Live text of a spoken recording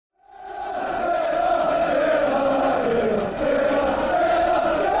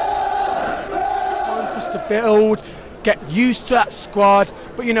midfield, get used to that squad.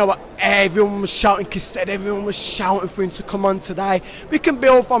 But you know what? Everyone was shouting Cassette, everyone was shouting for him to come on today. We can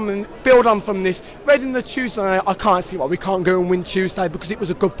build on from this. Reading the Tuesday night, I can't see why we can't go and win Tuesday, because it was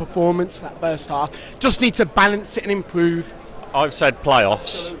a good performance that first half. Just need to balance it and improve. I've said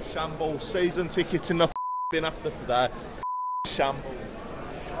playoffs. Absolute shambles. Season tickets in the bin after today. Shambles.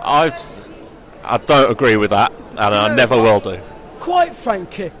 I don't agree with that, and I never will do. Quite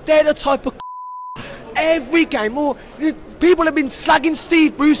frankly, they're the type of every game. People have been slagging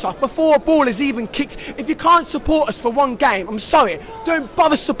Steve Bruce off before a ball is even kicked. If you can't support us for one game, I'm sorry, don't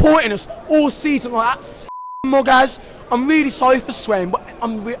bother supporting us all season like that. Muggers, I'm really sorry for swearing, but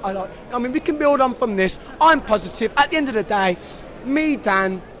we can build on from this. I'm positive. At the end of the day, me,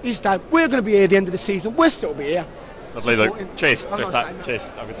 Dan, his dad, we're going to be here at the end of the season. We'll still be here. Lovely, Luke. Cheers. Cheers.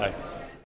 Have a good day.